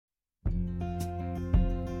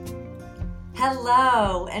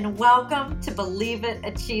Hello, and welcome to Believe It,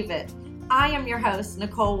 Achieve It. I am your host,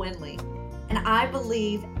 Nicole Winley, and I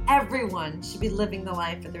believe everyone should be living the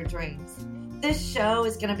life of their dreams. This show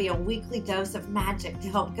is going to be a weekly dose of magic to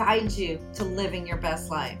help guide you to living your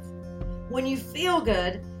best life. When you feel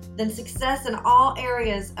good, then success in all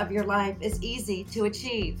areas of your life is easy to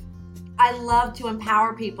achieve. I love to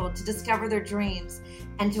empower people to discover their dreams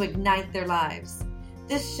and to ignite their lives.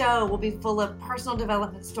 This show will be full of personal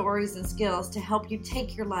development stories and skills to help you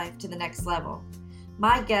take your life to the next level.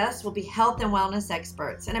 My guests will be health and wellness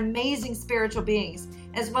experts and amazing spiritual beings,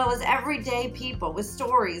 as well as everyday people with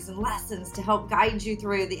stories and lessons to help guide you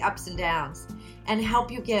through the ups and downs and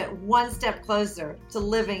help you get one step closer to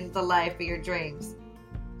living the life of your dreams.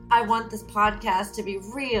 I want this podcast to be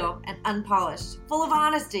real and unpolished, full of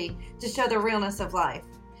honesty to show the realness of life.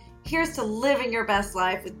 Here's to living your best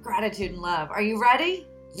life with gratitude and love. Are you ready?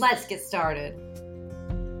 Let's get started.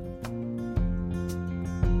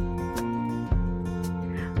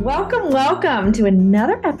 Welcome to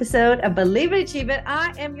another episode of Believe It, Achieve It.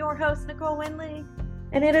 I am your host, Nicole Winley,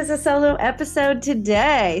 and it is a solo episode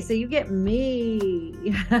today. So you get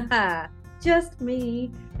me, just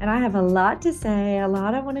me, and I have a lot to say, a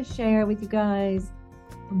lot I want to share with you guys.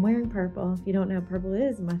 I'm wearing purple. If you don't know, purple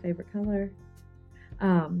is my favorite color.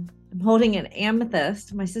 I'm holding an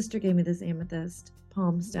amethyst. My sister gave me this amethyst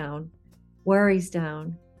palm stone, worry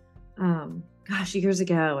stone, years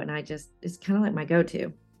ago. And it's kind of like my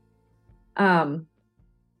go-to.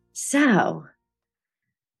 So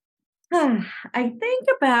I think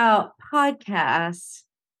about podcasts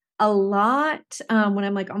a lot when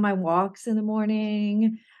I'm like on my walks in the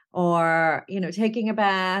morning or, taking a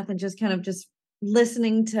bath and just kind of just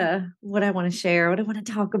listening to what I want to share, what I want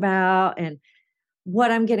to talk about, and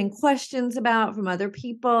what I'm getting questions about from other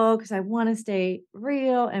people, because I want to stay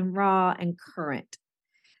real and raw and current.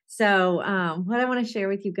 So what I want to share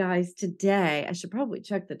with you guys today, I should probably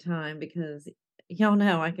check the time because y'all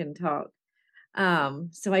know I can talk.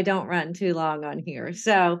 So I don't run too long on here.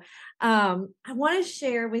 So I want to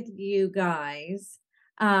share with you guys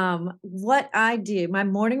what I do, my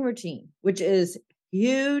morning routine, which is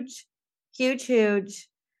huge.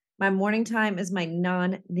 My morning time is my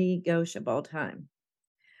non-negotiable time.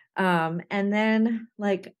 And then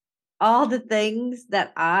like all the things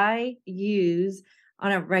that I use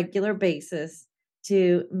on a regular basis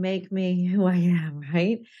to make me who I am,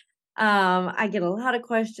 right? I get a lot of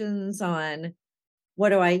questions on what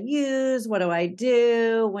do I use? What do I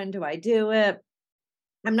do? When do I do it?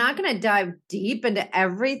 I'm not going to dive deep into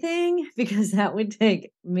everything because that would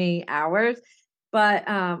take me hours. But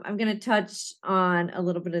I'm going to touch on a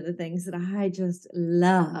little bit of the things that I just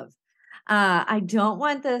love. I don't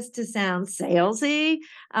want this to sound salesy.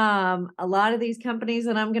 A lot of these companies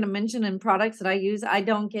that I'm going to mention and products that I use, I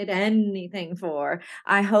don't get anything for.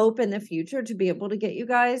 I hope in the future to be able to get you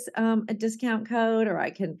guys a discount code, or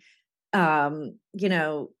I can,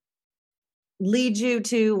 lead you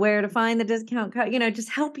to where to find the discount code,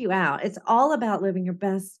 just help you out. It's all about living your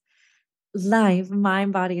best life,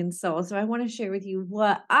 mind, body, and soul. So I want to share with you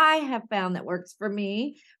what I have found that works for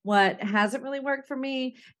me, what hasn't really worked for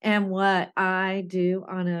me, and what I do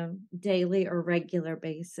on a daily or regular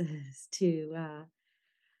basis to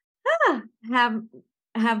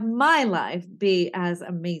have my life be as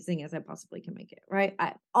amazing as I possibly can make it, right?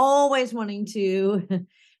 I'm always wanting to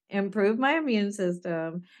improve my immune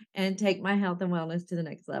system and take my health and wellness to the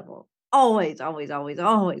next level. Always.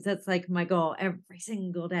 That's like my goal every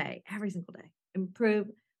single day. Improve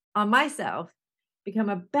on myself, become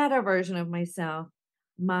a better version of myself,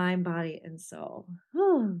 mind, body, and soul.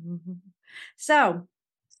 So,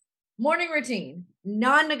 morning routine,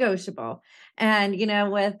 non-negotiable.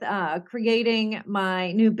 And, with creating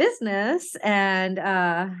my new business, and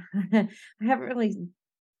I haven't really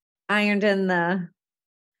ironed in the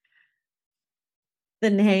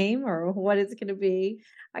name or what it's going to be.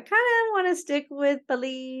 I kind of want to stick with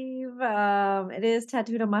Believe. It is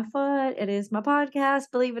tattooed on my foot. It is my podcast,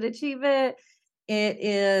 Believe It, Achieve It. It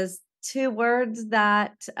is 2 words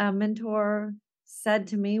that a mentor said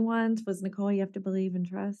to me once was, Nicole, you have to believe and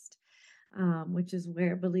trust, which is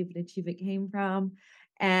where Believe It, Achieve It came from.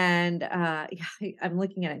 And I'm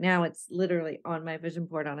looking at it now. It's literally on my vision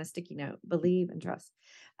board on a sticky note, believe and trust.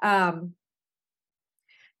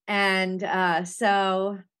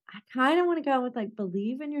 So I kind of want to go with like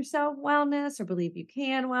believe in yourself wellness, or believe you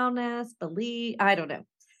can wellness, I don't know.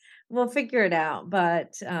 We'll figure it out.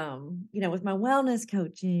 But, with my wellness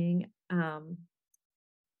coaching, we're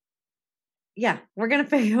going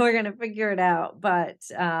to figure it out. But,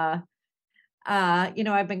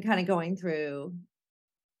 I've been kind of going through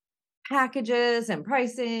packages and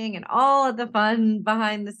pricing and all of the fun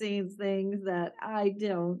behind the scenes things that I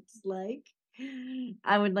don't like.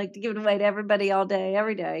 I would like to give it away to everybody all day,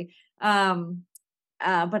 every day. Um,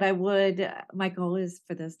 but I would, my goal is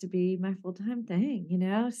for this to be my full time thing, you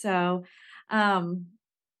know? So, um,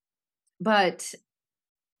 but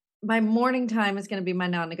my morning time is going to be my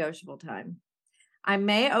non negotiable time. I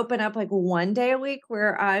may open up like one day a week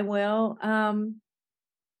where I will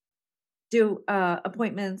do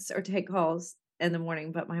appointments or take calls in the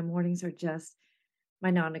morning, but my mornings are just my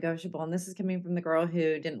non-negotiable. And this is coming from the girl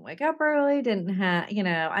who didn't wake up early, didn't have,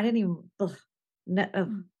 I didn't even, ugh, no,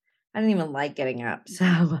 ugh, I didn't even like getting up.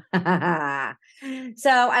 So, so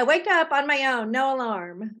I wake up on my own, no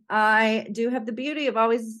alarm. I do have the beauty of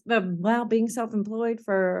always, well, being self-employed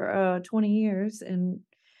for 20 years and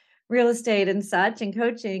real estate and such and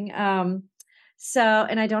coaching. So,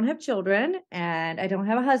 and I don't have children and I don't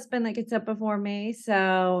have a husband that gets up before me.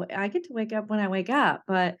 So I get to wake up when I wake up,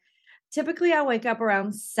 but typically I wake up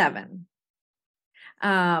around 7.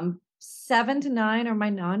 7 to 9 are my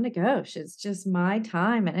non-negotiables. It's just my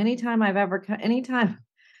time. And anytime I've ever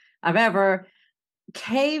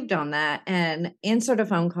caved on that and answered a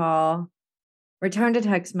phone call, returned a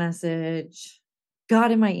text message, got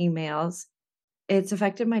in my emails, it's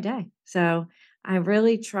affected my day. So I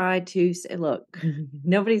really try to say, look,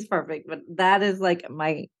 nobody's perfect, but that is like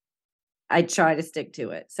I try to stick to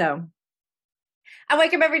it. So I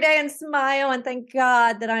wake up every day and smile and thank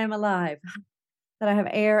God that I am alive, that I have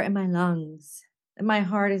air in my lungs, that my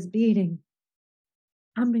heart is beating,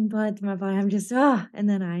 pumping blood through my body. I'm just, and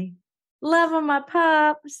then I love on my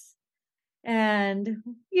pups and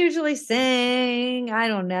usually sing, I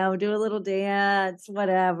don't know, do a little dance,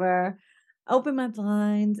 whatever. Open my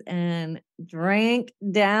blinds and drink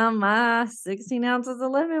down my 16 ounces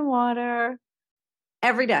of lemon water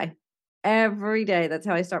every day. Every day. That's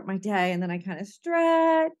how I start my day. And then I kind of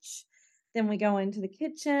stretch. Then we go into the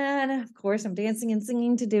kitchen. Of course, I'm dancing and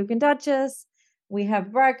singing to Duke and Duchess. We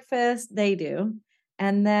have breakfast. They do.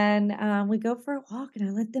 And then we go for a walk, and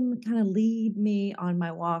I let them kind of lead me on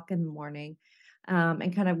my walk in the morning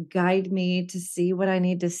and kind of guide me to see what I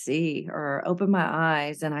need to see or open my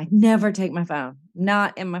eyes. And I never take my phone,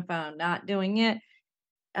 not in my phone, not doing it.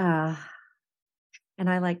 Uh, and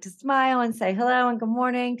I like to smile and say hello and good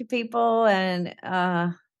morning to people. And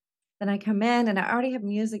then I come in and I already have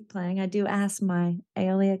music playing. I do ask my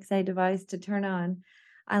ALEXA device to turn on.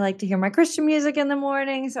 I like to hear my Christian music in the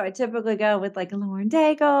morning. So I typically go with like a Lauren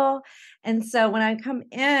Daigle. And so when I come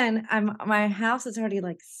in, my house is already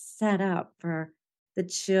like set up for the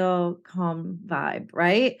chill, calm vibe,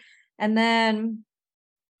 right? And then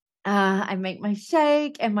I make my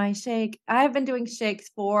shake and my shake. I've been doing shakes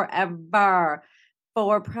forever,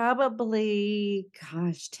 for probably,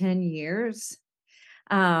 gosh, 10 years.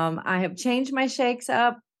 I have changed my shakes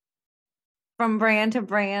up from brand to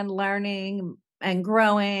brand, learning and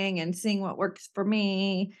growing and seeing what works for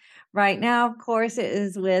me. Right now, of course, it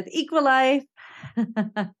is with Equalife.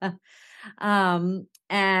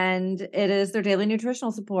 And it is their daily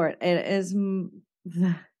nutritional support. It is,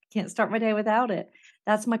 can't start my day without it.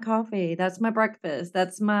 That's my coffee. That's my breakfast.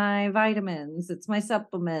 That's my vitamins. It's my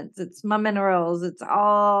supplements. It's my minerals. It's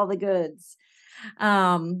all the goods.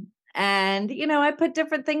 And I put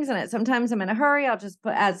different things in it. Sometimes I'm in a hurry. I'll just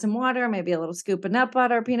add some water, maybe a little scoop of nut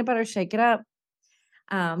butter, peanut butter, shake it up.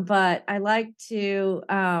 But I like to,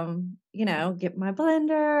 get my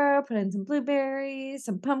blender, put in some blueberries,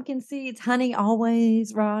 some pumpkin seeds, honey,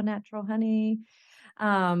 always raw, natural honey,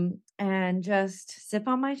 and just sip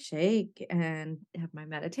on my shake and have my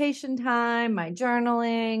meditation time, my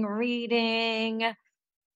journaling, reading,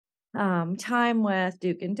 time with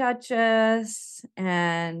Duke and Duchess,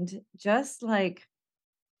 and just like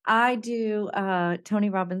I do Tony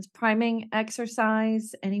Robbins priming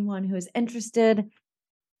exercise. Anyone who is interested,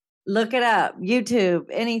 look it up, YouTube,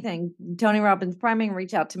 anything. Tony Robbins priming,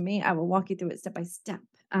 reach out to me. I will walk you through it step by step.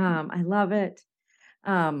 I love it.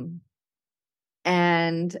 And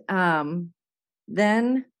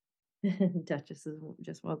then Duchess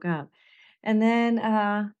just woke up. And then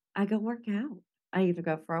I go work out. I either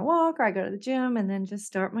go for a walk or I go to the gym and then just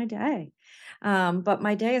start my day. But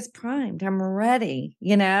my day is primed. I'm ready,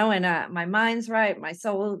 and my mind's right, my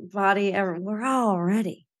soul, body, we're all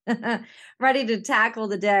ready, ready to tackle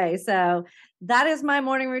the day. So that is my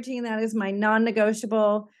morning routine. That is my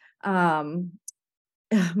non-negotiable.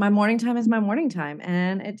 My morning time is my morning time.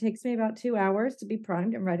 And it takes me about 2 hours to be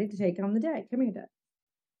primed and ready to take on the day. Come here, Dad.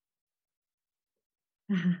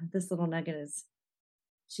 This little nugget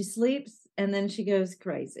she sleeps and then she goes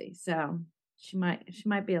crazy. So she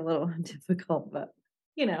might be a little difficult, but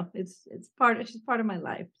she's part of my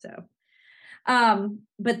life. So,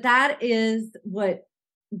 but that is what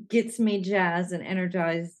gets me jazzed and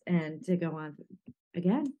energized and to go on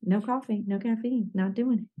again. No coffee, no caffeine, not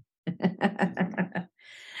doing it.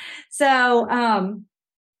 So,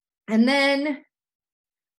 and then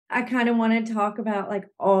I kind of want to talk about like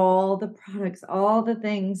all the products, all the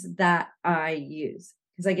things that I use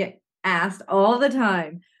because I get asked all the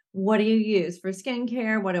time, what do you use for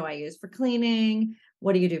skincare? What do I use for cleaning?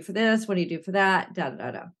 What do you do for this? What do you do for that? Da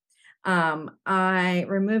da da da. I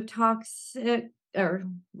removed toxic or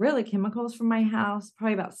really chemicals from my house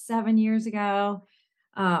probably about 7 years ago.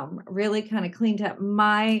 Really kind of cleaned up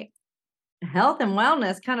my health and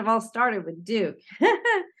wellness. Kind of all started with Duke.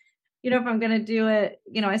 If I'm going to do it,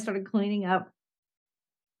 I started cleaning up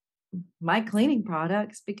my cleaning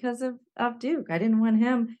products because of Duke. I didn't want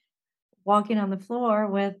him walking on the floor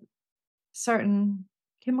with certain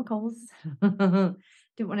chemicals. Didn't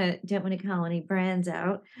want to call any brands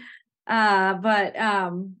out. But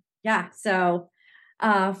yeah, so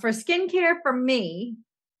for skincare for me,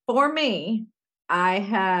 I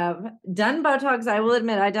have done Botox. I will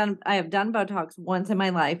admit I have done Botox once in my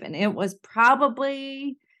life, and it was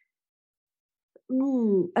probably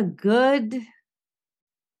a good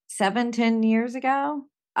 7-10 years ago.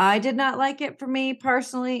 I did not like it for me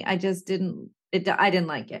personally. I just I didn't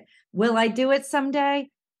like it. Will I do it someday?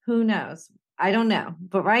 Who knows? I don't know.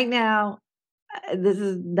 But right now, this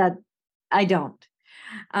is that I don't.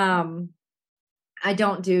 Um, I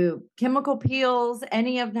don't do chemical peels,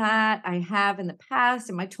 any of that. I have in the past,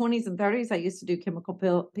 in my 20s and 30s, I used to do chemical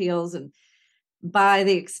peels and buy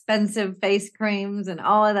the expensive face creams and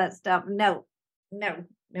all of that stuff. No, no,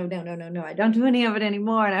 no, no, no, no, no. I don't do any of it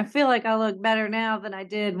anymore. And I feel like I look better now than I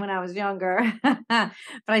did when I was younger. But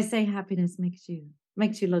I say happiness makes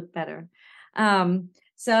you look better.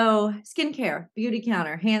 So skincare, Beauty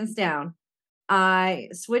Counter, hands down. I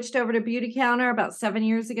switched over to Beauty Counter about 7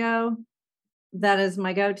 years ago. That is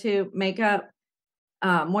my go-to makeup,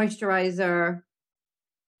 moisturizer,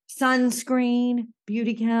 sunscreen,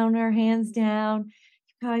 Beauty Counter, hands down.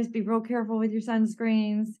 You guys be real careful with your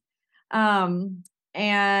sunscreens.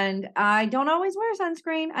 And I don't always wear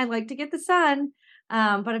sunscreen. I like to get the sun.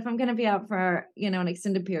 But if I'm going to be out for, an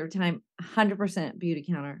extended period of time, 100% Beauty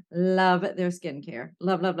Counter. Love their skincare.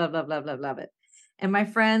 Love, love, love, love, love, love, love it. And my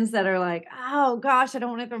friends that are like, oh gosh, I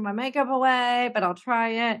don't want to throw my makeup away, but I'll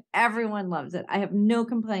try it. Everyone loves it. I have no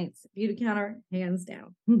complaints. Beauty Counter, hands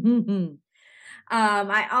down.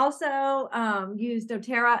 I also use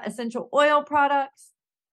doTERRA essential oil products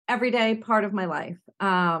every day, part of my life.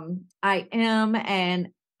 I am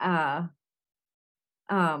an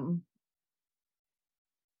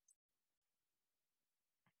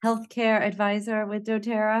healthcare advisor with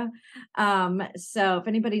doTERRA. So if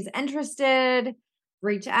anybody's interested,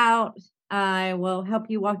 reach out. I will help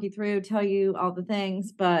you, walk you through, tell you all the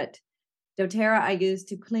things. But doTERRA I use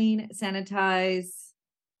to clean, sanitize.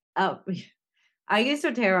 I use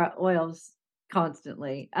doTERRA oils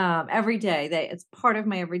constantly, every day. It's part of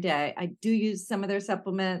my everyday. I do use some of their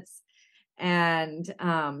supplements, and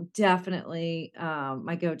definitely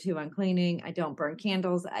my go-to on cleaning. I don't burn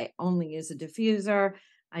candles. I only use a diffuser.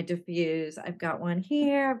 I diffuse. I've got one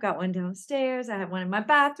here. I've got one downstairs. I have one in my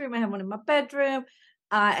bathroom. I have one in my bedroom.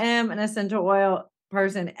 I am an essential oil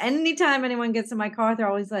person. Anytime anyone gets in my car, they're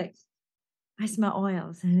always like, I smell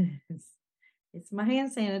oils. It's my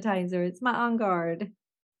hand sanitizer. It's my On Guard,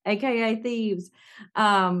 aka Thieves.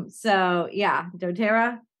 So yeah,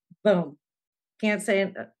 doTERRA, boom. Can't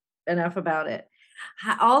say enough about it.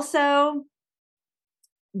 I also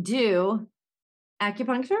do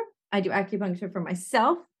acupuncture. I do acupuncture for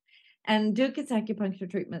myself, and Duke gets acupuncture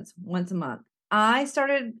treatments once a month. I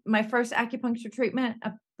started my first acupuncture treatment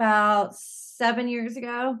about 7 years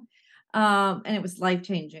ago. And it was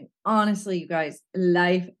life-changing. Honestly, you guys,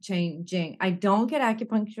 life-changing. I don't get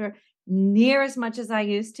acupuncture near as much as I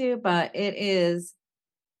used to, but it is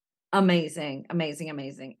amazing, amazing,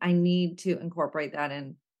 amazing. I need to incorporate that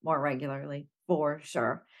in more regularly for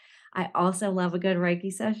sure. I also love a good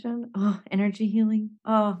Reiki session. Oh, energy healing.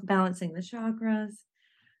 Oh, balancing the chakras.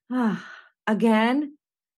 Again,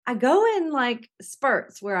 I go in like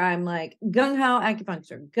spurts where I'm like gung ho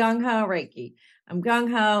acupuncture, gung ho Reiki. I'm gung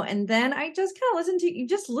ho. And then I just kind of you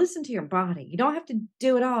just listen to your body. You don't have to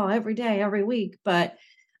do it all every day, every week. But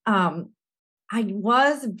I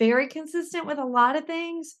was very consistent with a lot of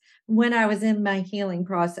things when I was in my healing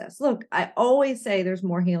process. Look, I always say there's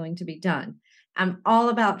more healing to be done. I'm all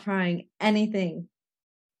about trying anything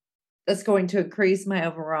that's going to increase my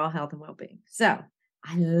overall health and well-being. So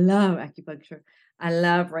I love acupuncture. I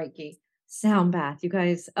love Reiki, sound bath. You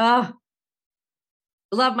guys,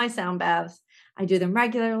 Love my sound baths. I do them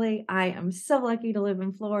regularly. I am so lucky to live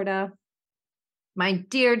in Florida. My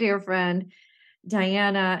dear, dear friend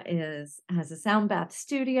Diana is has a sound bath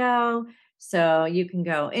studio. So you can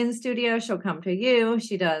go in studio, she'll come to you.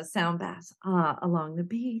 She does sound baths along the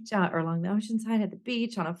beach or along the ocean side at the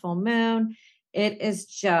beach on a full moon. It is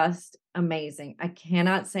just amazing. I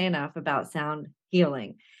cannot say enough about sound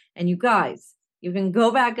healing. And you guys, you can go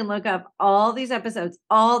back and look up all these episodes,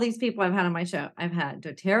 all these people I've had on my show. I've had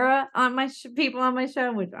doTERRA on my people on my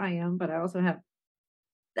show, which I am, but I also have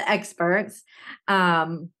the experts.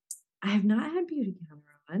 I have not had beauty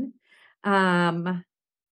counter on.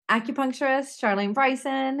 Acupuncturist Charlene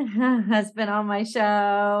Bryson has been on my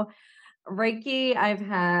show. Reiki, I've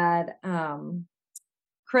had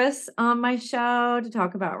Chris on my show to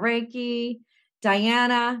talk about Reiki.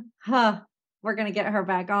 Diana, we're going to get her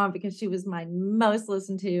back on because she was my most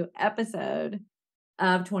listened to episode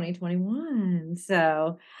of 2021.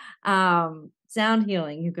 So, sound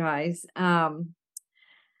healing, you guys.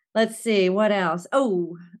 Let's see what else.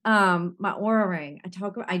 Oh, my Aura ring.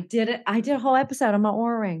 I did it. I did a whole episode on my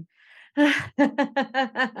Aura ring.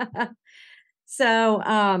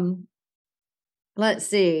 So, let's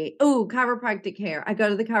see. Oh, chiropractic care. I go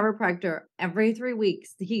to the chiropractor every 3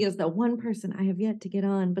 weeks. He is the one person I have yet to get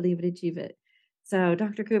on, believe it, achieve it. So,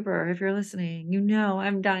 Dr. Cooper, if you're listening, you know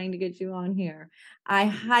I'm dying to get you on here. I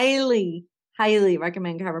highly, highly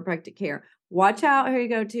recommend chiropractic care. Watch out who you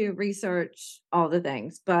go to, research all the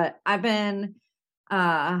things. But I've been,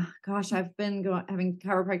 I've been having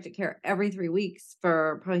chiropractic care every 3 weeks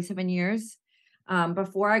for probably 7 years.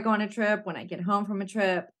 Before I go on a trip, when I get home from a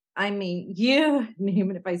trip, I mean, you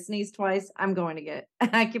name it. If I sneeze twice, I'm going to get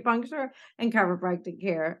acupuncture and chiropractic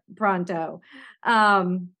care pronto.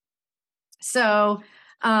 So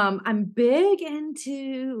I'm big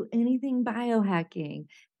into anything biohacking,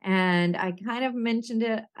 and I kind of mentioned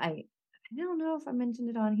it. I don't know if I mentioned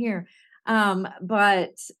it on here,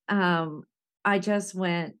 but I just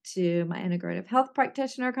went to my integrative health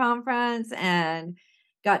practitioner conference and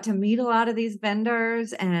got to meet a lot of these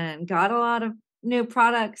vendors and got a lot of new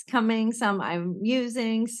products coming. Some I'm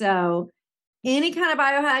using. So any kind of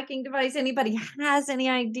biohacking device, anybody has any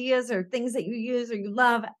ideas or things that you use or you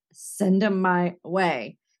love, send them my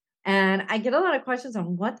way. And I get a lot of questions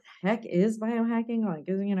on what the heck is biohacking? Like,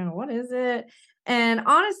 what is it? And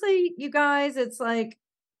honestly, you guys, it's like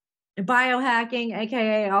biohacking,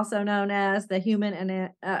 aka also known as the human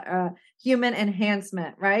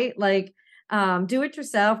enhancement, right? Like do it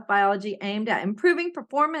yourself biology aimed at improving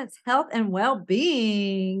performance, health, and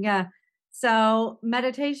well-being. So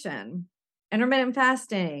meditation, intermittent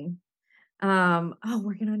fasting,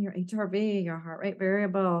 working on your HRV, your heart rate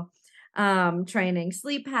variable, training,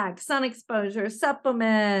 sleep hacks, sun exposure,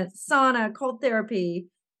 supplements, sauna, cold therapy,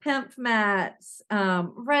 hemp mats,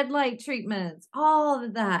 red light treatments, all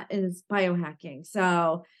of that is biohacking.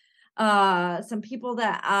 So, some people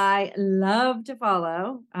that I love to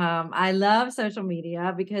follow. I love social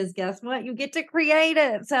media because guess what? You get to create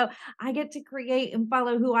it. So I get to create and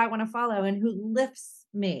follow who I want to follow and who lifts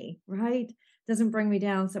me, right? Doesn't bring me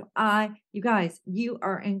down. So you guys, you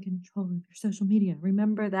are in control of your social media.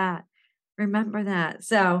 Remember that. Remember that.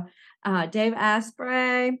 So, Dave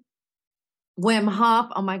Asprey, Wim Hof.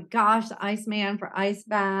 Oh my gosh, the Iceman for ice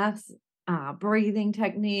baths, breathing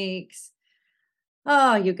techniques.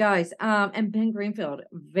 Oh, you guys, and Ben Greenfield,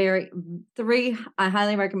 three. I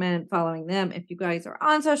highly recommend following them if you guys are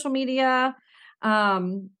on social media.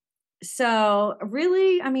 So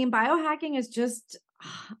really, I mean, biohacking is just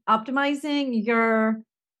optimizing your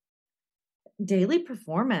daily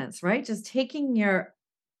performance, right? Just taking your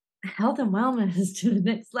health and wellness to the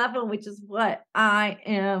next level, which is what I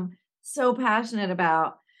am so passionate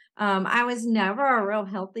about. I was never a real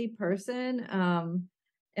healthy person.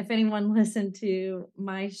 If anyone listened to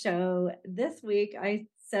my show this week, I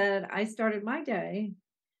said I started my day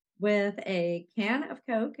with a can of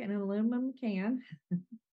Coke and an aluminum can,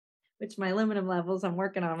 which my aluminum levels I'm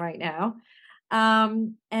working on right now.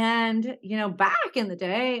 And back in the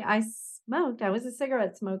day, I smoked. I was a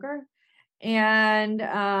cigarette smoker, and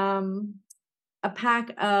a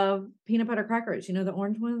pack of peanut butter crackers. You know, the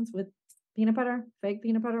orange ones with peanut butter, fake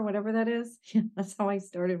peanut butter, whatever that is. That's how I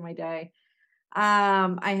started my day.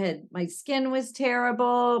 My skin was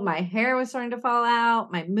terrible. My hair was starting to fall out.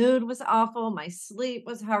 My mood was awful. My sleep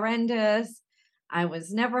was horrendous. I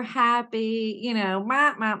was never happy,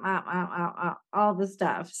 all the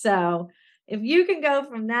stuff. So if you can go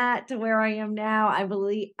from that to where I am now, I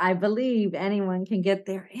believe anyone can get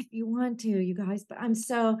there if you want to, you guys. But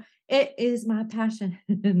it is my passion,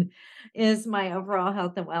 is my overall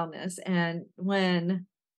health and wellness. And when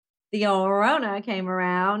the Rona came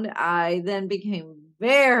around, I then became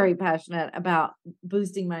very passionate about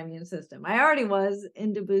boosting my immune system. I already was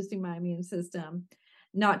into boosting my immune system.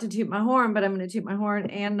 Not to toot my horn, but I'm going to toot my horn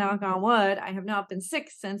and knock on wood. I have not been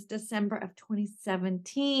sick since December of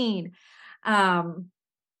 2017. Um,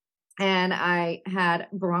 and I had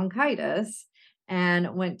bronchitis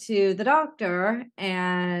and went to the doctor,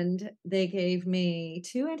 and they gave me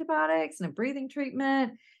 2 antibiotics and a breathing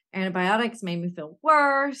treatment. Antibiotics made me feel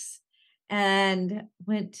worse, and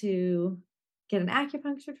went to get an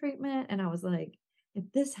acupuncture treatment, and I was like, "If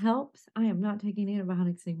this helps, I am not taking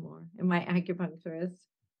antibiotics anymore." And my acupuncturist,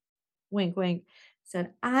 wink, wink,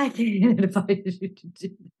 said, "I can't advise you to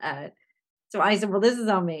do that." So I said, "Well, this is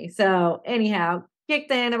on me." So anyhow, kick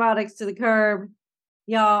the antibiotics to the curb.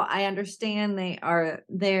 Y'all, I understand they are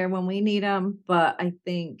there when we need them, but I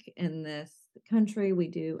think in this country we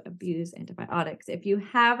do abuse antibiotics. If you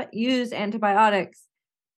have used antibiotics,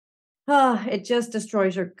 oh, it just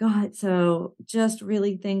destroys your gut. So just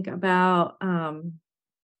really think about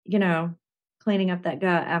you know, cleaning up that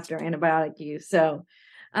gut after antibiotic use. So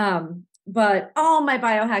but all my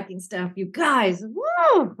biohacking stuff, you guys,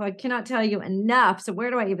 woo, I cannot tell you enough. So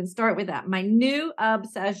where do I even start with that? My new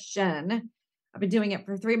obsession, I've been doing it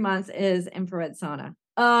for 3 months, is infrared sauna.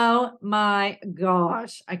 Oh my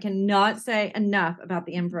gosh. I cannot say enough about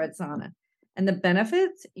the infrared sauna. And the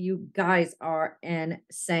benefits, you guys, are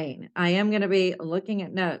insane. I am going to be looking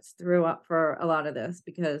at notes through up for a lot of this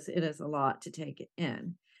because it is a lot to take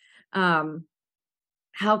in. Um,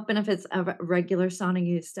 Health benefits of regular sauna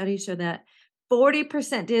use. Studies show that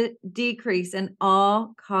 40% decrease in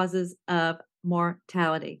all causes of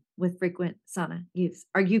mortality with frequent sauna use.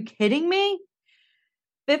 Are you kidding me?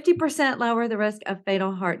 50% lower the risk of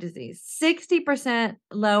fatal heart disease, 60%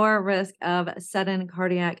 lower risk of sudden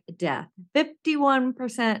cardiac death,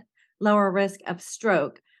 51% lower risk of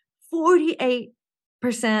stroke, 48%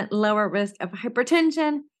 lower risk of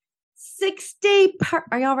hypertension,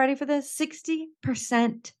 are y'all ready for this?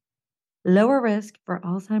 60% lower risk for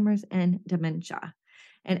Alzheimer's and dementia,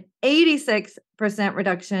 and 86%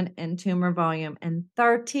 reduction in tumor volume in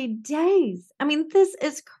 30 days. I mean, this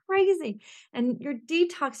is crazy. And you're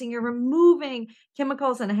detoxing, you're removing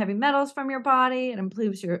chemicals and heavy metals from your body. It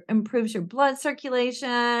improves your blood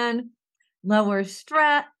circulation, lowers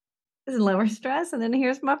stress, and then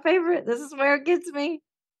here's my favorite. This is where it gets me.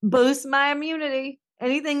 Boosts my immunity.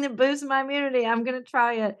 Anything that boosts my immunity, I'm going to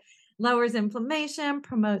try it. Lowers inflammation,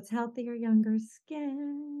 promotes healthier, younger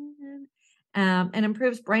skin, and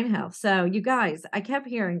improves brain health. So, you guys, I kept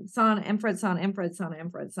hearing sauna, infrared sauna, infrared sauna,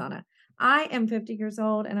 infrared sauna. I am 50 years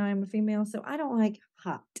old and I am a female, so I don't like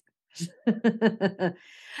hot.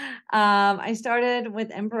 I started with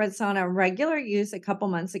infrared sauna regular use a couple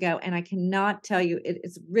months ago, and I cannot tell you,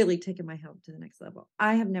 it's really taken my health to the next level.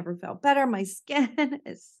 I have never felt better. My skin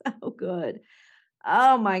is so good.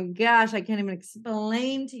 Oh my gosh, I can't even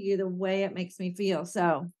explain to you the way it makes me feel.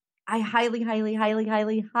 So I highly, highly, highly,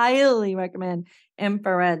 highly, highly recommend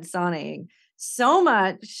infrared sauning. So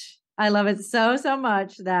much. I love it so, so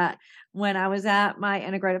much that when I was at my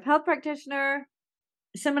integrative health practitioner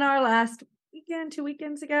seminar last weekend, 2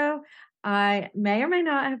 weekends ago, I may or may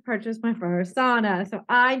not have purchased my first sauna. So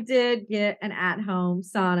I did get an at-home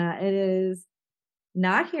sauna. It is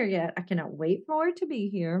not here yet. I cannot wait for it to be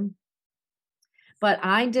here. But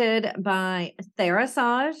I did buy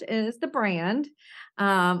Therasage is the brand.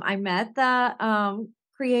 I met the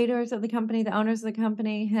creators of the company, the owners of the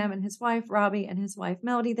company, him and his wife, Robbie, and his wife,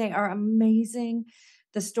 Melody. They are amazing.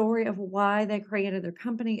 The story of why they created their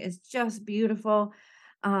company is just beautiful.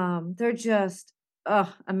 They're just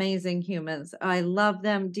amazing humans. I love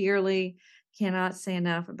them dearly. Cannot say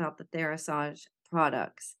enough about the Therasage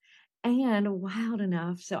products. And wild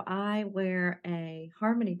enough, so I wear a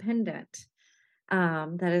Harmony pendant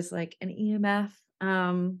that is like an EMF,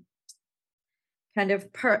 kind of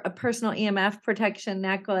a personal EMF protection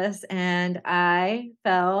necklace. And I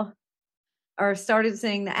fell or started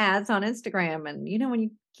seeing the ads on Instagram. And you know, when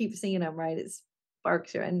you keep seeing them, right, it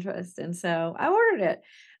sparks your interest. And so I ordered it.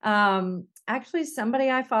 Actually, somebody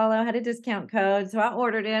I follow had a discount code. So I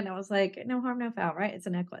ordered it and I was like, no harm, no foul, right? It's a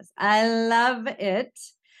necklace. I love it.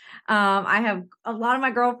 I have a lot of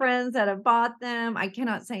my girlfriends that have bought them. I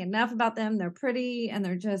cannot say enough about them. They're pretty and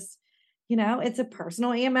they're just, it's a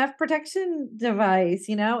personal EMF protection device.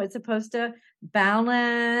 It's supposed to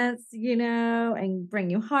balance, and bring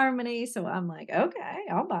you harmony. So I'm like, okay,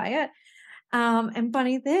 I'll buy it. And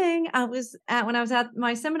funny thing, when I was at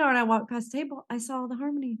my seminar and I walked past the table, I saw the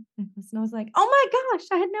Harmony necklace and I was like, oh my gosh,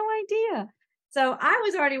 I had no idea. So I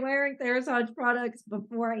was already wearing Therasage products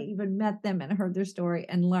before I even met them and heard their story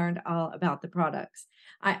and learned all about the products.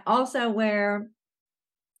 I also wear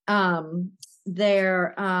um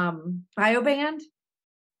their BioBand.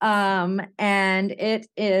 And it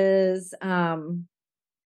is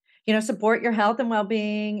support your health and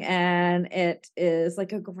well-being. And it is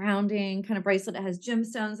like a grounding kind of bracelet. It has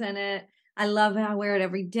gemstones in it. I love it. I wear it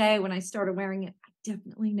every day. When I started wearing it, I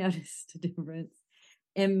definitely noticed a difference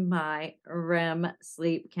in my REM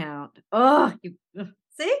sleep count. Oh,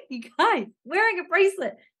 see, you guys, wearing a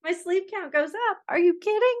bracelet, my sleep count goes up. Are you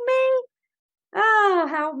kidding me? Oh,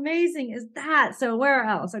 how amazing is that? So where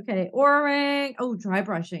else? Okay, Oura ring. Oh, dry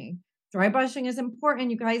brushing. Dry brushing is important,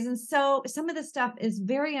 you guys. And so some of the stuff is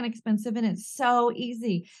very inexpensive and it's so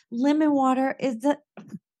easy. Lemon water is the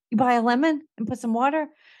you buy a lemon and put some water.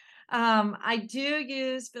 I do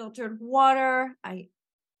use filtered water. I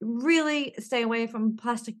really stay away from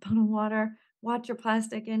plastic bottled water. Watch your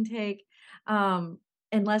plastic intake. Um,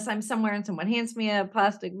 Unless I'm somewhere and someone hands me a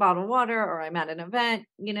plastic bottle of water or I'm at an event,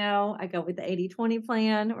 I go with the 80/20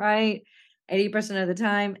 plan, right? 80% of the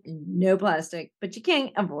time, no plastic, but you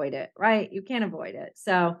can't avoid it, right? You can't avoid it.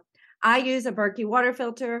 So I use a Berkey water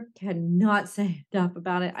filter. Cannot say enough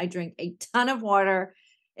about it. I drink a ton of water.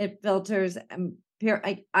 It filters pure.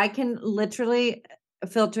 I can literally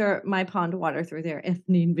filter my pond water through there if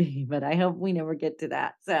need be, but I hope we never get to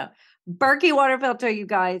that. So Berkey water filter, you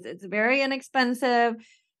guys, it's very inexpensive.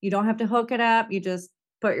 You don't have to hook it up. You just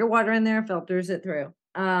put your water in there, filters it through.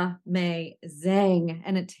 Amazing.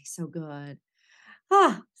 And it tastes so good.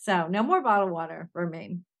 So no more bottled water for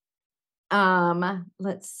me.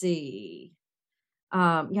 Let's see.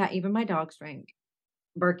 Yeah, even my dogs drink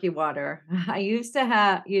Berkey water. I used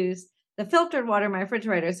to use the filtered water in my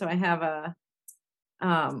refrigerator. So I have a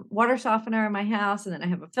water softener in my house, and then I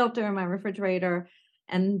have a filter in my refrigerator.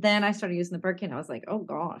 And then I started using the Berkey, and I was like, oh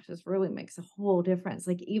gosh, this really makes a whole difference.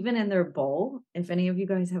 Like even in their bowl, if any of you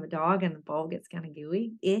guys have a dog and the bowl gets kind of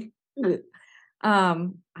gooey, I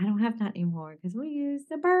don't have that anymore because we use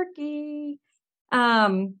the Berkey.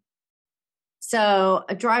 So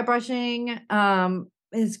dry brushing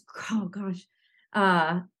is, oh gosh,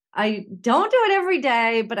 I don't do it every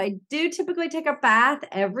day, but I do typically take a bath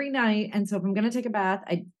every night. And so if I'm going to take a bath,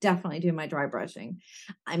 I definitely do my dry brushing.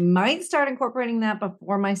 I might start incorporating that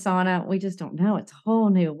before my sauna. We just don't know. It's a whole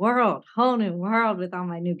new world with all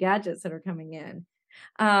my new gadgets that are coming in.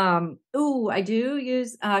 I do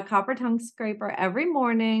use a copper tongue scraper every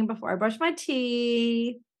morning before I brush my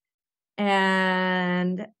teeth.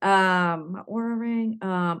 And Oura ring.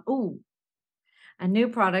 A new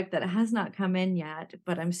product that has not come in yet,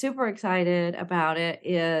 but I'm super excited about it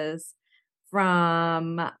is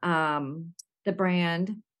from the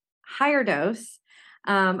brand Higher Dose.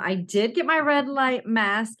 I did get my red light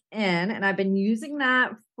mask in, and I've been using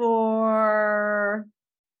that for,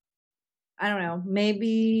 I don't know,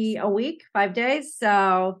 maybe a week, 5 days.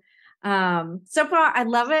 So far I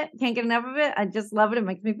love it. Can't get enough of it. I just love it. It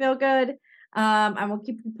makes me feel good. I will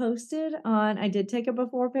keep you posted on, I did take a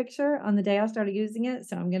before picture on the day I started using it.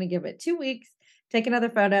 So I'm going to give it 2 weeks, take another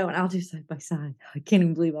photo, and I'll do side by side. I can't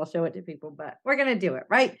even believe I'll show it to people, but we're going to do it,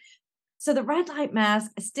 right? So the red light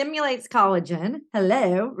mask stimulates collagen.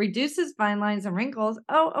 Hello. Reduces fine lines and wrinkles.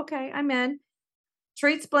 Oh, okay. I'm in.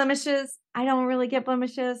 Treats blemishes. I don't really get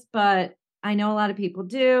blemishes, but I know a lot of people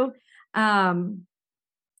do.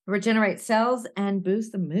 Regenerate cells and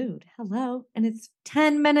boost the mood. Hello. And it's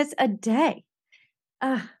 10 minutes a day.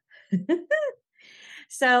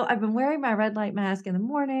 So I've been wearing my red light mask in the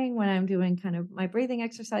morning when I'm doing kind of my breathing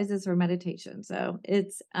exercises or meditation. So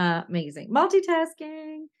it's amazing.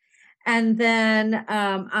 Multitasking. And then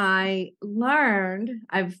I've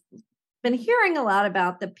been hearing a lot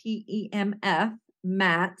about the PEMF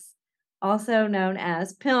mats, also known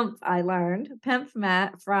as PIMF. I learned PIMF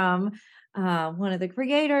mat from one of the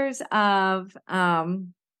creators of not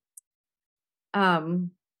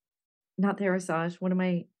Therasage. What am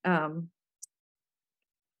I?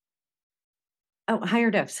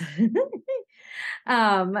 Higher Dose.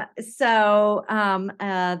 The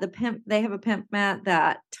PIMF, they have a PIMF mat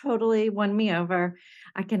that totally won me over.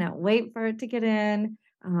 I cannot wait for it to get in.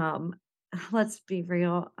 Let's be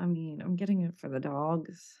real. I mean, I'm getting it for the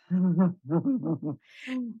dogs.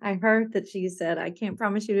 I heard that she said, I can't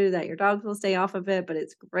promise you that your dogs will stay off of it, but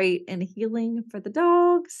it's great and healing for the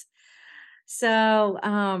dogs. So,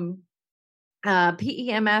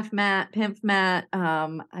 PEMF mat, PIMF mat.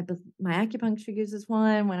 My acupuncture uses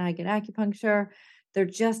one when I get acupuncture. They're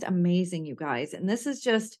just amazing, you guys. And this is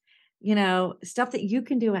just, stuff that you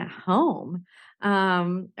can do at home.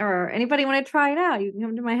 Or anybody want to try it out, you can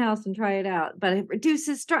come to my house and try it out. But it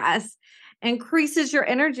reduces stress increases your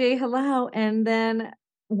energy. Hello. And then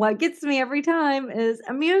what gets me every time is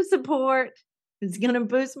immune support. It's going to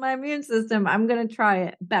boost my immune system. I'm going to try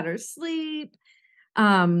it. Better sleep,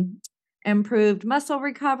 um, improved muscle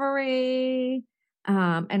recovery,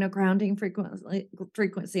 and a grounding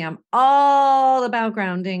frequency. I'm all about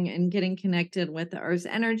grounding and getting connected with the earth's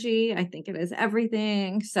energy. I think it is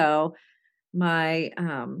everything. So my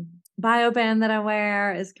bioband that I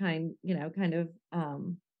wear is kind of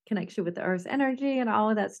connects you with the earth's energy and all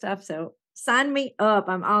of that stuff. So sign me up.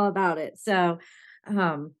 I'm all about it. So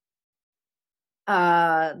um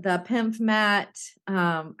the Pimp mat,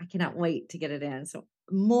 I cannot wait to get it in. So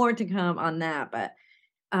more to come on that, but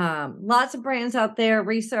lots of brands out there.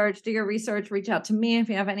 Do your research, reach out to me if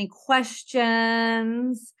you have any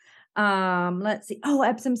questions. Let's see. Oh,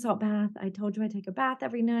 Epsom salt bath. I told you I take a bath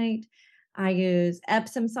every night. I use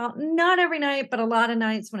Epsom salt, not every night, but a lot of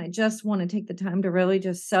nights when I just want to take the time to really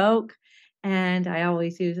just soak. And I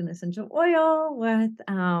always use an essential oil with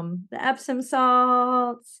the Epsom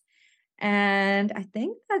salts. And I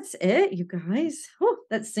think that's it, you guys. Whew,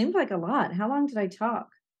 that seemed like a lot. How long did I talk?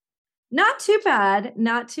 Not too bad.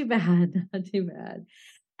 Not too bad. Not too bad.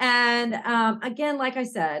 And again, like I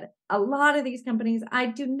said, a lot of these companies I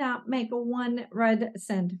do not make a one red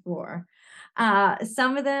cent for.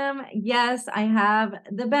 Some of them, yes, I have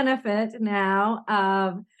the benefit now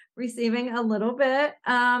of receiving a little bit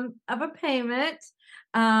of a payment.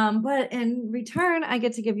 But in return, I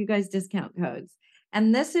get to give you guys discount codes.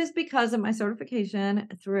 And this is because of my certification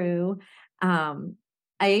through IHP,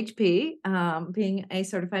 being a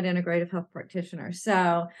certified integrative health practitioner.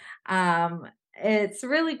 So it's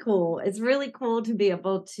really cool. It's really cool to be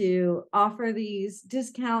able to offer these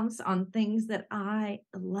discounts on things that I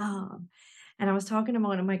love. And I was talking to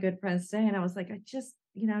one of my good friends today, and I was like, I just,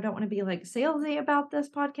 don't want to be like salesy about this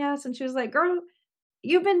podcast. And she was like, girl,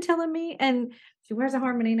 you've been telling me, and she wears a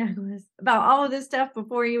harmony necklace, about all of this stuff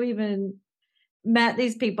before you even met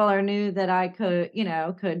these people or knew that I could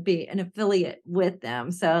be an affiliate with them.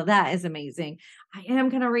 So that is amazing. I am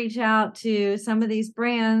going to reach out to some of these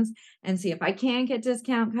brands and see if I can get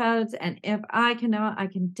discount codes. And if I cannot, I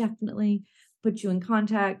can definitely put you in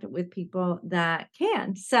contact with people that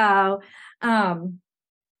can. So, you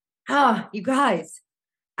guys,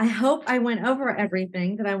 I hope I went over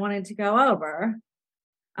everything that I wanted to go over.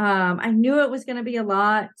 I knew it was going to be a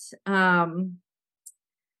lot.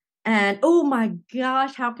 And oh my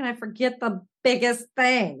gosh, how can I forget the biggest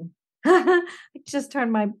thing? I just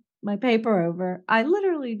turned my paper over. I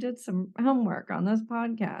literally did some homework on this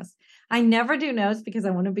podcast. I never do notes because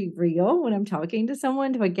I want to be real when I'm talking to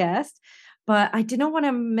someone, to a guest, but I didn't want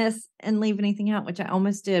to miss and leave anything out, which I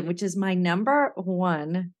almost did, which is my number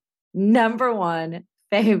one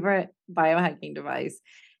favorite biohacking device.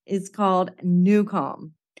 It's called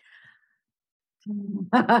Newcom.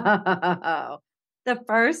 The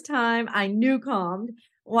first time I Newcomed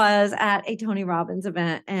was at a Tony Robbins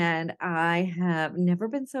event, and I have never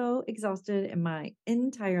been so exhausted in my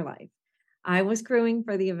entire life. I was crewing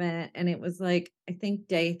for the event, and it was like, I think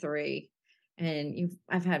day 3, and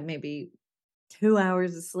I've had maybe 2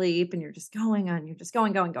 hours of sleep, and you're just going on, you're just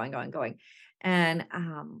going, going, going, going, going. And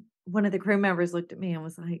one of the crew members looked at me and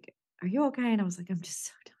was like, "Are you okay?" And I was like, "I'm just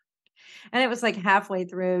so tired." And it was like halfway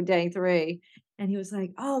through day 3. And he was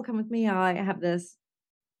like, "Oh, come with me. I have this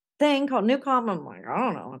thing called Newcom." I'm like, "I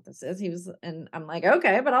don't know what this is." And I'm like,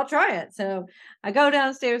 "Okay, but I'll try it." So I go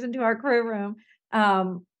downstairs into our crew room.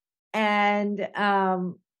 And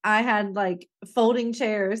I had like folding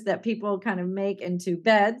chairs that people kind of make into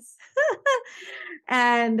beds.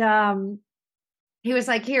 And he was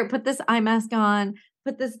like, "Here, put this eye mask on,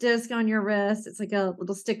 put this disc on your wrist." It's like a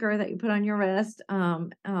little sticker that you put on your wrist,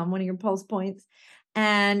 one of your pulse points.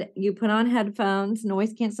 And you put on headphones,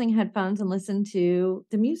 noise canceling headphones, and listen to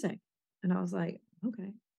the music. And I was like,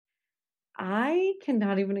 okay. I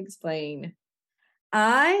cannot even explain.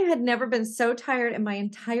 I had never been so tired in my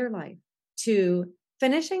entire life to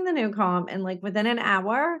finishing the Newcom, and like within an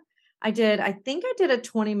hour, I think I did a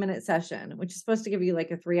 20-minute session, which is supposed to give you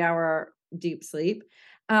like a 3-hour deep sleep.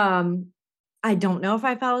 Um, I don't know if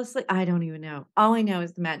I fell asleep. I don't even know. All I know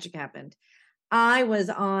is the magic happened. I was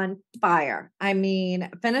on fire. I mean,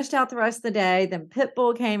 finished out the rest of the day. Then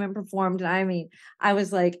Pitbull came and performed. And I mean, I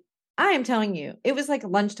was like, I am telling you, it was like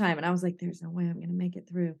lunchtime. And I was like, there's no way I'm going to make it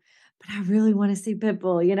through. But I really want to see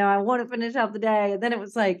Pitbull. I want to finish out the day. And then it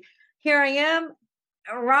was like, here I am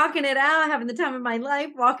rocking it out, having the time of my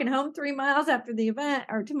life, walking home 3 miles after the event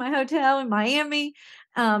or to my hotel in Miami,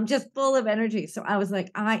 just full of energy. So I was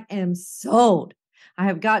like, I am sold. I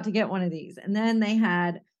have got to get one of these. And then they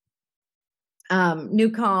had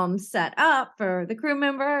Newcom set up for the crew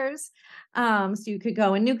members. So you could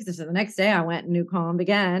go and Newcom. So the next day I went and Newcom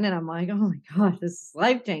again, and I'm like, oh my God, this is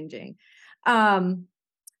life changing.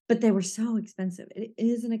 But they were so expensive. It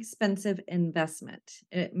is an expensive investment.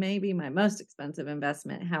 It may be my most expensive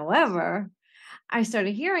investment. However, I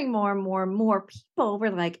started hearing more and more and more people were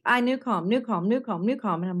like, I Newcom, Newcom, Newcom,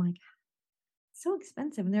 Newcom. And I'm like, so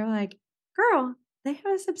expensive. And they're like, girl, they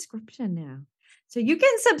have a subscription now. So you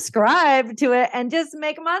can subscribe to it and just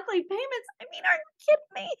make monthly payments. I mean, are you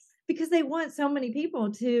kidding me? Because they want so many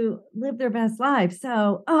people to live their best life.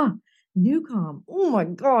 So, Newcom. Oh my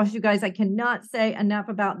gosh, you guys, I cannot say enough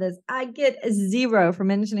about this. I get a 0 for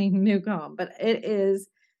mentioning Newcom, but it is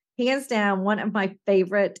hands down one of my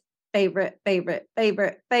favorite, if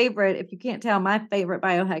you can't tell, my favorite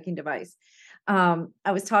biohacking device. I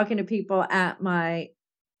was talking to people at my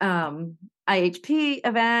IHP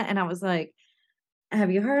event, and I was like,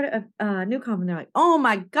 have you heard of Newcom? And they're like, oh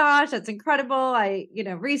my gosh, that's incredible. I,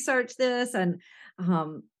 researched this and,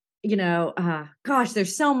 gosh,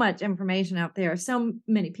 there's so much information out there. So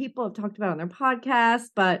many people have talked about it on their podcast,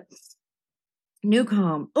 but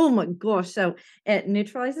Newcom, oh my gosh. So it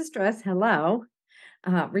neutralizes stress. Hello.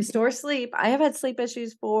 Restore sleep. I have had sleep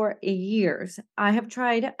issues for years. I have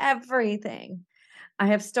tried everything. I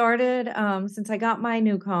have started, since I got my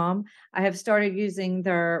Newcom, I have started using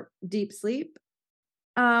their deep sleep.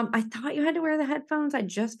 I thought you had to wear the headphones. I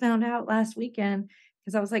just found out last weekend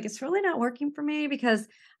because I was like, it's really not working for me because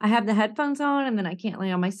I have the headphones on and then I can't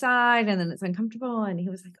lay on my side and then it's uncomfortable. And he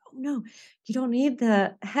was like, oh no, you don't need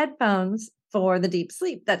the headphones for the deep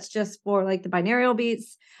sleep. That's just for like the binaural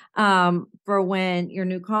beats, for when you're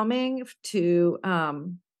new calming to,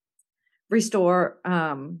 restore,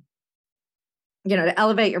 to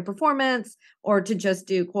elevate your performance or to just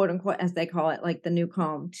do quote unquote, as they call it, like the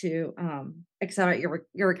Newcom to accelerate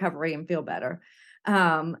your recovery and feel better.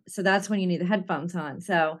 So that's when you need the headphones on.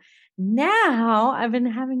 So now I've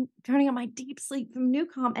been turning on my deep sleep from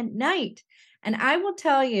Newcom at night. And I will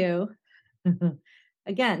tell you,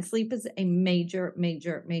 again, sleep is a major,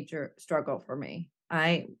 major, major struggle for me.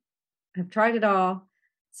 I have tried it all.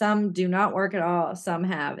 Some do not work at all. Some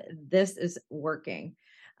have. This is working.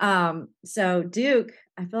 So Duke,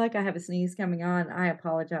 I feel like I have a sneeze coming on. I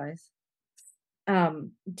apologize.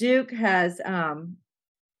 Duke has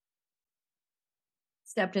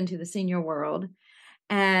stepped into the senior world.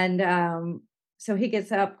 And so he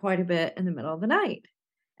gets up quite a bit in the middle of the night.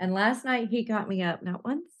 And last night he got me up not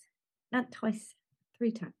once, not twice,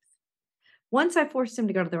 3 times. Once I forced him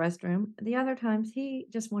to go to the restroom. The other times he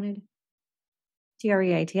just wanted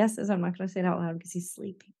TREATS. I'm not going to say it out loud because he's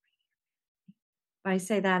sleeping. If I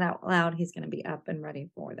say that out loud, he's going to be up and ready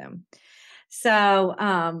for them. So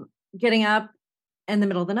getting up in the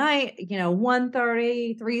middle of the night,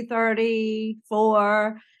 1:30, 3:30,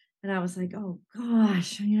 4. And I was like, oh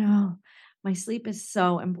gosh, my sleep is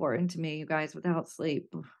so important to me, you guys. Without sleep,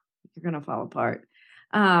 you're going to fall apart.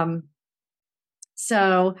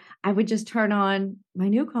 So I would just turn on my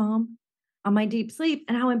Newcom on my deep sleep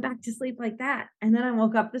and I went back to sleep like that. And then I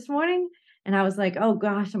woke up this morning and I was like, oh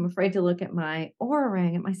gosh, I'm afraid to look at my Oura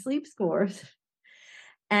ring at my sleep scores.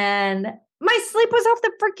 And my sleep was off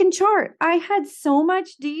the freaking chart. I had so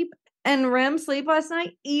much deep and REM sleep last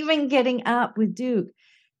night, even getting up with Duke.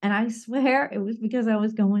 And I swear it was because I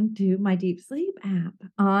was going to my deep sleep app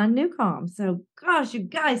on Newcom. So gosh, you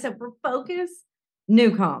guys, so for focus,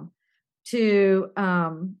 Newcom. To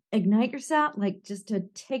ignite yourself, like just to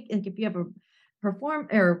take, like if you have a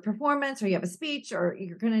performance or you have a speech or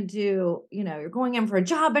you're going to do, you're going in for a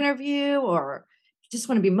job interview or you just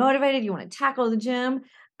want to be motivated, you want to tackle the gym.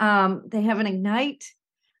 They have an Ignite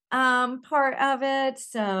part of it.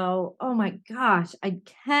 So, oh my gosh, I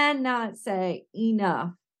cannot say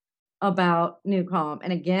enough about Newcom.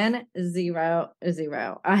 And again, 0.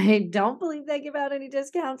 I don't believe they give out any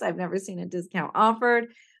discounts. I've never seen a discount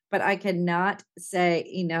offered, but I cannot say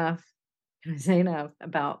enough. Can I say enough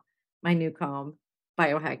about my Newcom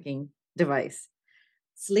biohacking device?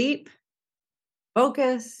 Sleep,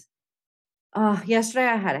 focus. Yesterday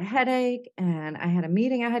I had a headache and I had a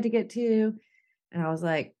meeting I had to get to. And I was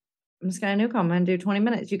like, I'm just going to Newcom. I'm going to do 20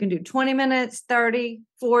 minutes. You can do 20 minutes, 30,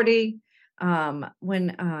 40.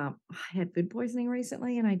 When I had food poisoning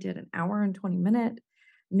recently and I did an hour and 20-minute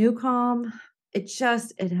Newcom, it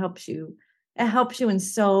helps you. It helps you in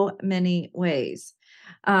so many ways.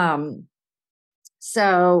 I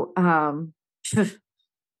can't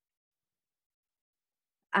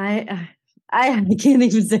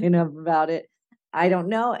even say enough about it. I don't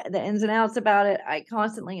know the ins and outs about it. I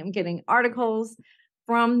constantly am getting articles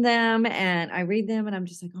from them and I read them and I'm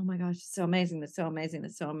just like, oh my gosh, it's so amazing. That's so amazing.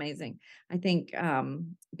 That's so amazing. I think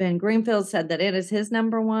Ben Greenfield said that it is his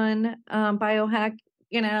number one biohack,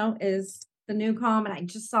 is the new calm. And I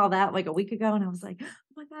just saw that like a week ago and I was like, oh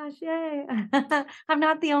my gosh, yay. I'm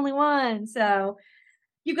not the only one. So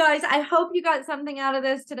you guys, I hope you got something out of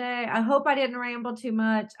this today. I hope I didn't ramble too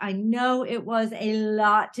much. I know it was a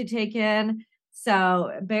lot to take in.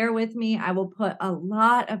 So bear with me. I will put a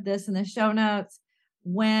lot of this in the show notes.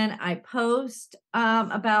 When I post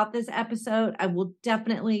about this episode, I will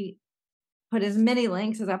definitely put as many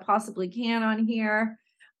links as I possibly can on here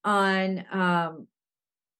and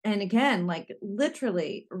again, like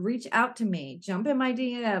literally reach out to me, jump in my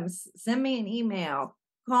DMs, send me an email,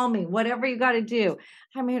 call me, whatever you got to do.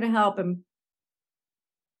 I'm here to help and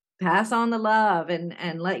pass on the love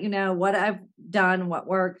and let you know what I've done, what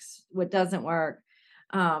works, what doesn't work.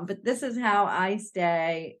 But this is how I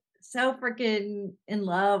stay so freaking in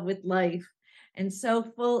love with life and so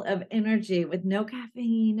full of energy with no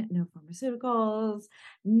caffeine, no pharmaceuticals,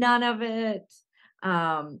 none of it.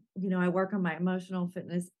 I work on my emotional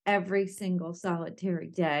fitness every single solitary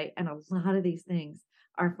day. And a lot of these things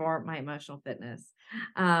are for my emotional fitness.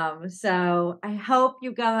 So I hope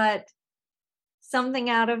you got something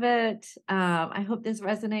out of it. I hope this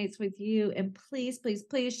resonates with you. And please, please,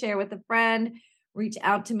 please share with a friend. Reach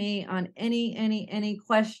out to me on any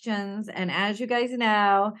questions. And as you guys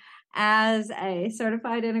know, as a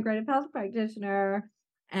certified integrative health practitioner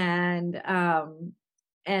and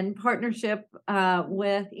partnership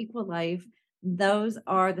with Equal Life, those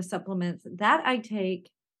are the supplements that I take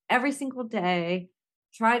every single day,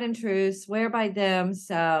 tried and true, swear by them.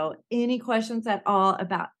 So any questions at all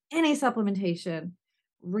about any supplementation,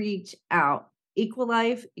 reach out. Equal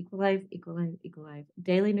Life, Equal Life, Equal Life, Equal Life.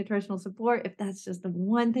 Daily nutritional support, if that's just the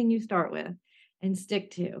one thing you start with and stick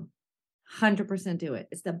to, 100% do it.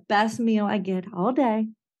 It's the best meal I get all day.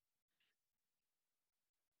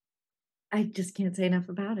 I just can't say enough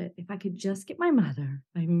about it. If I could just get my mother,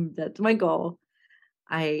 that's my goal.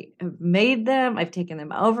 I have made them. I've taken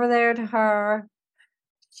them over there to her.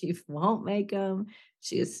 She won't make them.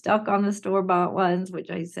 She is stuck on the store-bought ones, which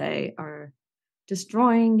I say are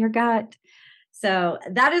destroying your gut. So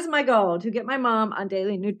that is my goal, to get my mom on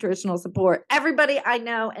daily nutritional support. Everybody I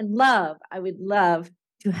know and love, I would love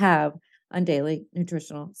to have on daily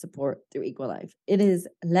nutritional support through Equal Life. It is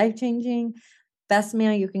life-changing. Best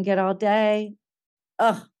meal you can get all day.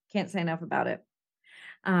 Oh, can't say enough about it.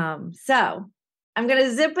 So I'm going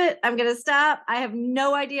to zip it. I'm going to stop. I have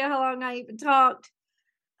no idea how long I even talked.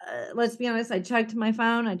 Let's be honest. I checked my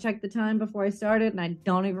phone. I checked the time before I started and I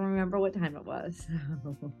don't even remember what time it was.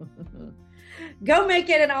 Go make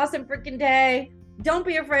it an awesome freaking day. Don't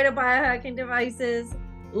be afraid of biohacking devices.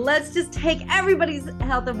 Let's just take everybody's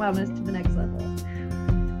health and wellness to the next level.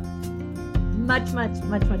 Much, much,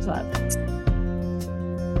 much, much love.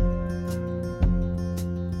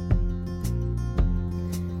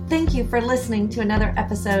 Thank you for listening to another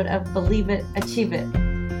episode of Believe It, Achieve It.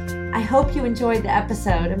 I hope you enjoyed the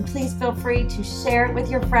episode, and please feel free to share it with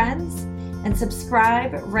your friends and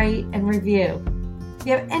subscribe, rate, and review. If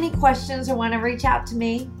you have any questions or want to reach out to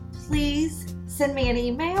me, please send me an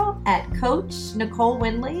email at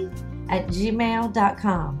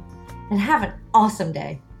coachnicolewindley@gmail.com. And have an awesome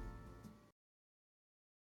day.